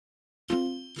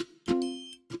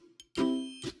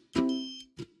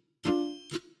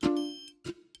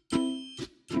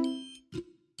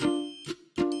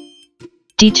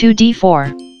d2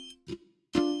 d4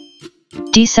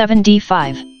 d7 d5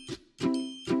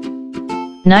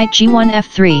 knight g1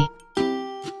 f3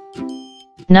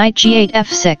 knight g8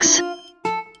 f6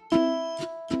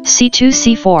 c2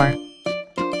 c4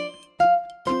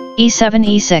 e7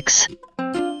 e6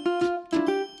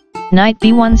 knight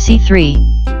b1 c3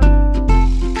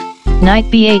 knight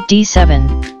b8 d7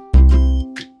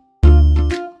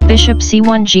 bishop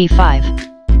c1 g5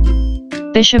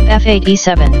 bishop f8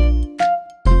 e7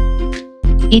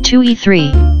 e2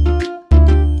 e3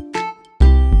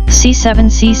 c7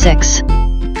 c6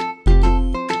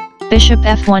 bishop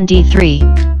f1 d3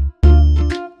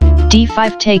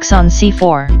 d5 takes on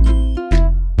c4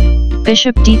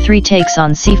 bishop d3 takes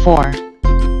on c4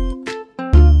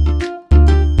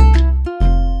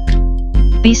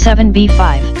 b7 b5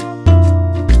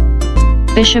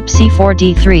 bishop c4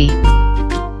 d3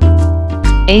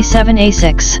 a7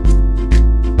 a6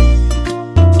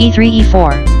 e3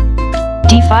 e4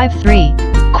 d5 3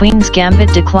 Queen's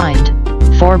Gambit declined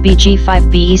 4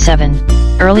 bg5 be7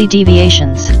 early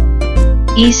deviations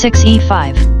e6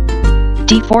 e5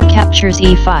 d4 captures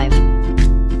e5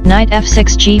 knight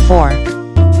f6 g4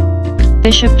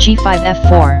 bishop g5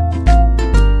 f4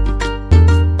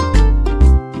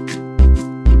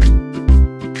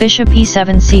 bishop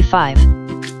e7 c5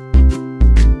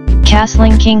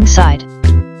 castling king side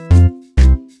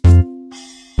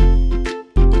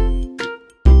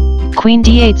queen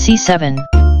d8 c7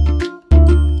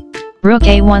 rook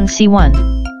a1 c1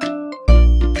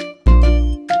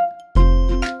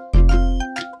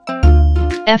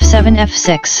 f7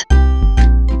 f6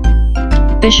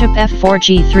 bishop f4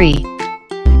 g3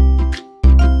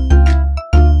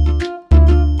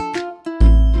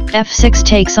 f6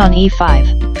 takes on e5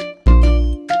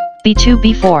 b2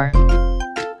 b4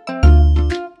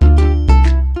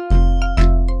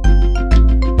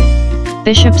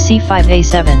 bishop c5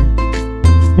 a7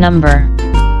 number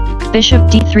bishop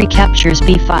d3 captures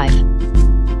b5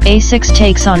 a6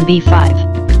 takes on b5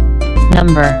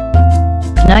 number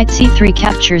knight c3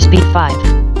 captures b5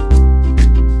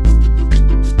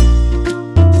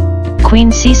 queen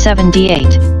c7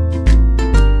 d8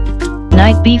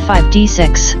 knight b5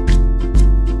 d6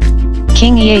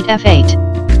 king e8 f8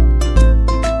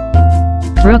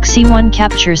 rook c1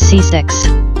 captures c6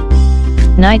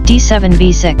 knight d7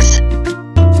 b6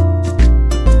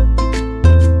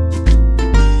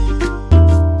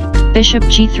 bishop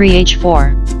g3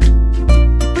 h4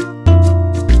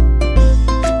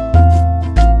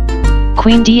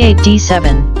 queen d8 d7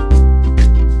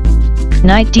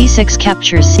 knight d6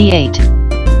 captures c8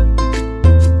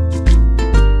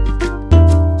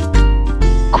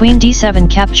 queen d7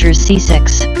 captures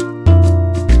c6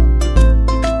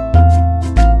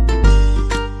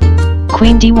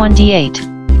 queen d1 d8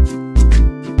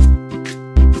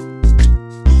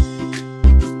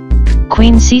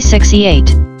 queen c6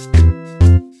 e8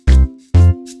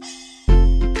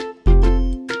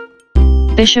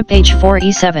 bishop h4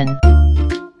 e7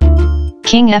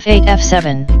 king f8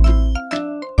 f7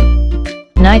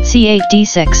 knight c8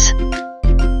 d6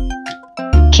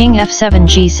 king f7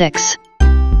 g6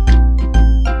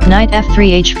 knight f3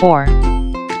 h4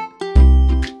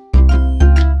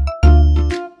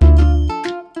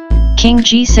 king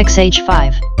g6 h5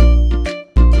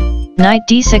 knight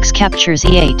d6 captures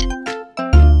e8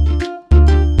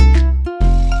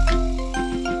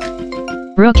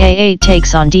 rook a8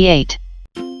 takes on d8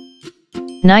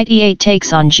 knight e8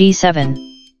 takes on g7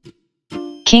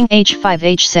 king h5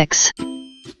 h6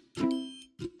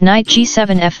 knight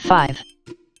g7 f5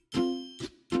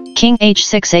 king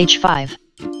h6 h5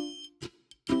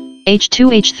 h2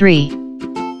 h3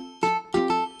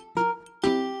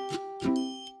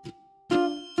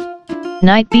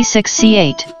 knight b6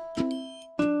 c8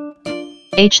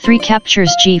 h3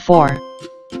 captures g4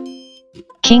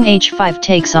 king h5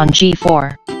 takes on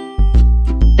g4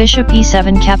 bishop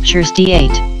e7 captures d8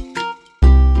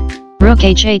 rook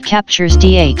h8 captures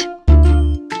d8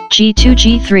 g2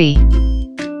 g3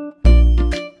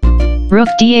 rook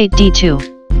d8 d2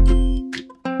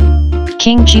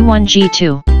 king g1 g2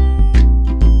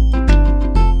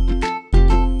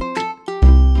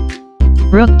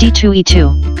 rook d2 e2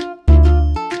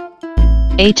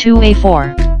 a2 a4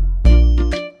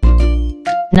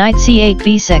 knight c8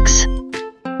 b6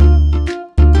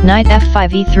 knight f5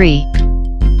 e3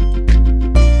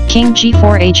 king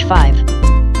g4 h5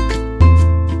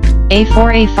 a4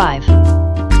 a5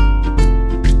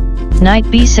 knight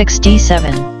b6 d7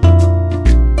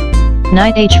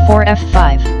 knight h4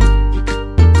 f5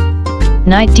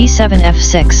 knight d7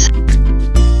 f6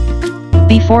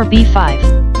 b4 b5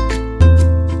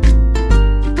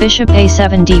 bishop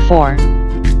a7 d4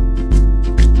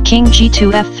 King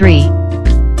G2 F3.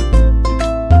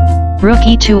 Rook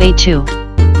E2 A2.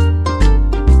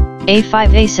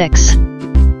 A5 A6.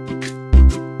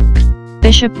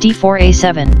 Bishop D4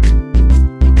 A7.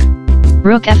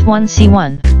 Rook F1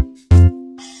 C1.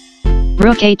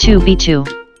 Rook A2 B2.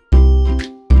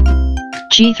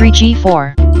 G3 G4.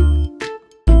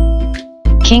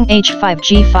 King H5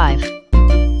 G5.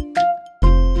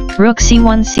 Rook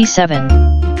C1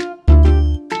 C7.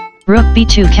 Rook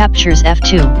B2 captures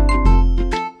F2.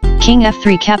 King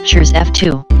F3 captures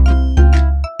F2.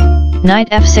 Knight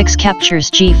F6 captures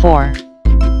G4.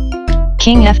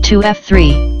 King F2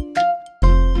 F3.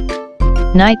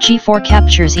 Knight G4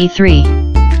 captures E3.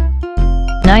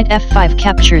 Knight F5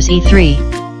 captures E3.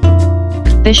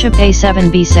 Bishop A7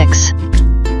 B6.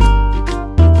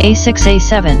 A6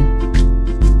 A7.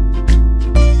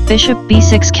 Bishop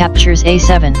B6 captures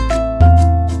A7.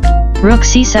 Rook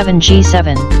C7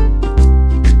 G7.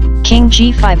 King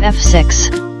G5 F6.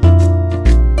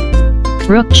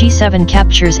 Rook G7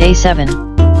 captures A7.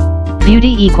 Beauty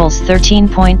equals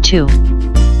 13.2.